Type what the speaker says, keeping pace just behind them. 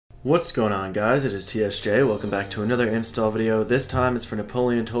What's going on, guys? It is TSJ. Welcome back to another install video. This time it's for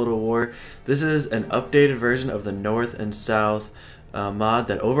Napoleon Total War. This is an updated version of the North and South mod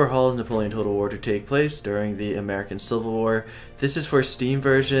that overhauls Napoleon Total War to take place during the American Civil War. This is for Steam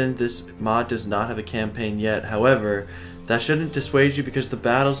version. This mod does not have a campaign yet. However, that shouldn't dissuade you because the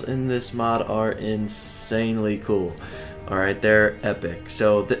battles in this mod are insanely cool. Alright, they're epic.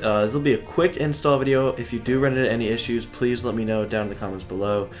 So there'll be a quick install video. If you do run into any issues, please let me know down in the comments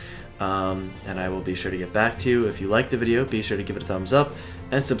below. And I will be sure to get back to you. If you like the video, be sure to give it a thumbs up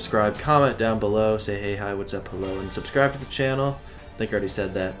and subscribe. Comment down below. Say hey, hi, what's up, hello, and subscribe to the channel. I think I already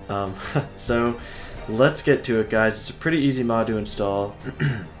said that. So let's get to it, guys. It's a pretty easy mod to install.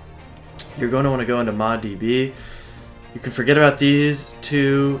 You're going to want to go into ModDB. You can forget about these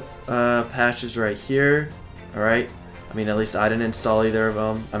two patches right here. Alright. I mean, at least I didn't install either of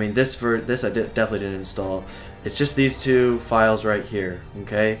them. I mean, this I definitely didn't install. It's just these two files right here,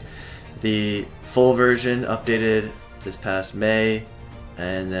 okay? The full version updated this past May,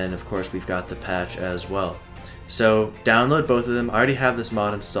 and then of course we've got the patch as well. So download both of them. I already have this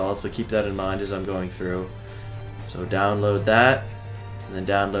mod installed, so keep that in mind as I'm going through. So download that, and then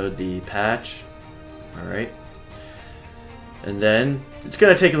download the patch. Alright. And then it's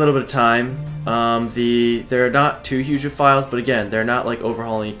gonna take a little bit of time. They're not too huge of files, but again, they're not like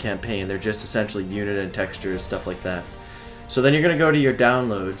overhauling a campaign. They're just essentially unit and textures, stuff like that. So then you're gonna go to your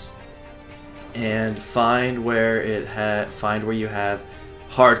downloads and find where you have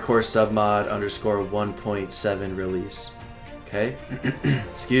hardcore submod underscore 1.7 release. Okay,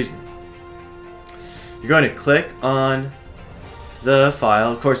 excuse me. You're going to click on the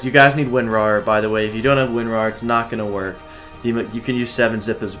file. Of course, you guys need WinRAR. By the way, if you don't have WinRAR, it's not gonna work. You can use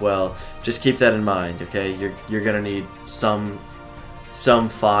 7-zip as well. Just keep that in mind, okay? You're gonna need some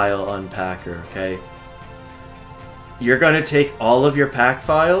file unpacker, okay? You're gonna take all of your pack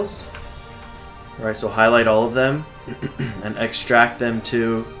files, alright? So highlight all of them and extract them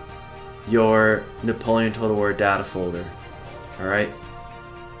to your Napoleon Total War data folder, alright?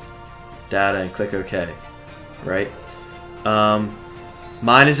 Data and click OK, right?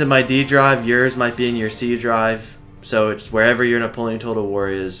 Mine is in my D drive. Yours might be in your C drive. So it's wherever your Napoleon Total War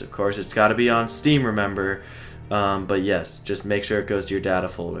is. Of course, it's got to be on Steam, remember. But yes, just make sure it goes to your data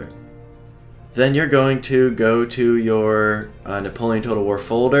folder. Then you're going to go to your Napoleon Total War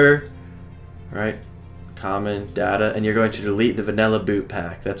folder, right? Common data, and you're going to delete the vanilla boot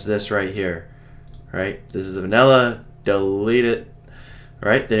pack. That's this right here, right? This is the vanilla. Delete it,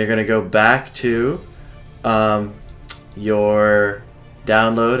 right? Then you're going to go back to your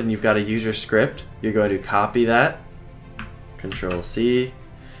download, and you've got a user script. You're going to copy that. Control C,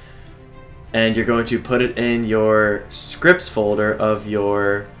 and you're going to put it in your scripts folder of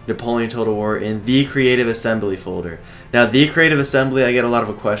your Napoleon Total War in the Creative Assembly folder. Now, the Creative Assembly, I get a lot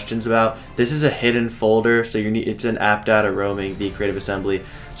of questions about. This is a hidden folder, so it's an app data roaming, the Creative Assembly.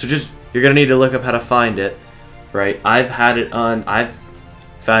 So you're gonna need to look up how to find it, right? I've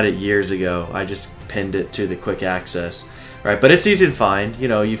found it years ago. I just pinned it to the quick access, right? But it's easy to find. You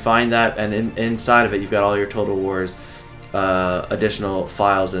know, you find that, and inside of it, you've got all your Total Wars additional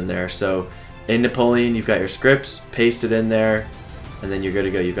files in there. So in Napoleon, you've got your scripts, paste it in there, and then you're good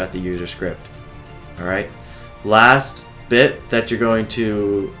to go. You've got the user script. Alright, last bit that you're going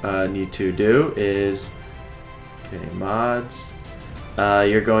to need to do is, okay, mods,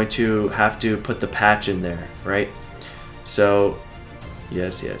 you're going to have to put the patch in there, right? So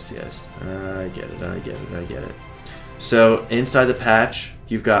yes, I get it. So inside the patch,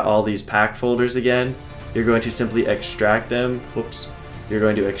 you've got all these pack folders again. You're going to simply extract them. Whoops. You're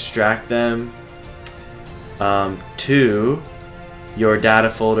going to extract them to your data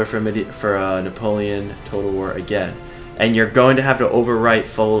folder for Napoleon Total War again. And you're going to have to overwrite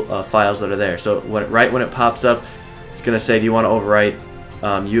files that are there. So right when it pops up, it's going to say, do you want to overwrite?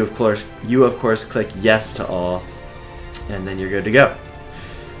 You of course click yes to all, and then you're good to go.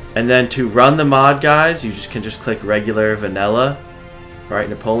 And then to run the mod, guys, you can just click regular vanilla, right,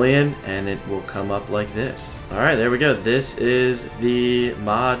 Napoleon, and it will come up like this. Alright, there we go. This is the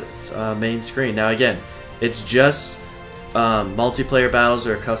mod main screen. Now again, it's just multiplayer battles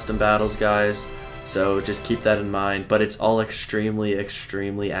or custom battles, guys, so just keep that in mind, but it's all extremely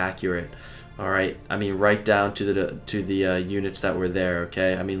accurate. Alright, I mean right down to the units that were there,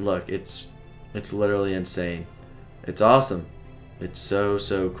 okay? I mean look, it's literally insane. It's awesome. It's so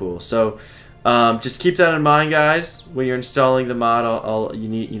cool. So just keep that in mind, guys. When you're installing the mod, you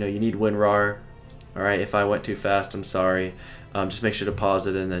need WinRAR. All right, if I went too fast, I'm sorry. Just make sure to pause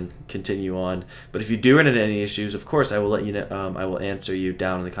it and then continue on. But if you do run into any issues, of course, I will let you know. I will answer you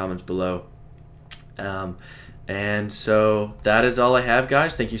down in the comments below. And so that is all I have,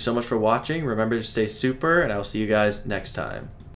 guys. Thank you so much for watching. Remember to stay super, and I will see you guys next time.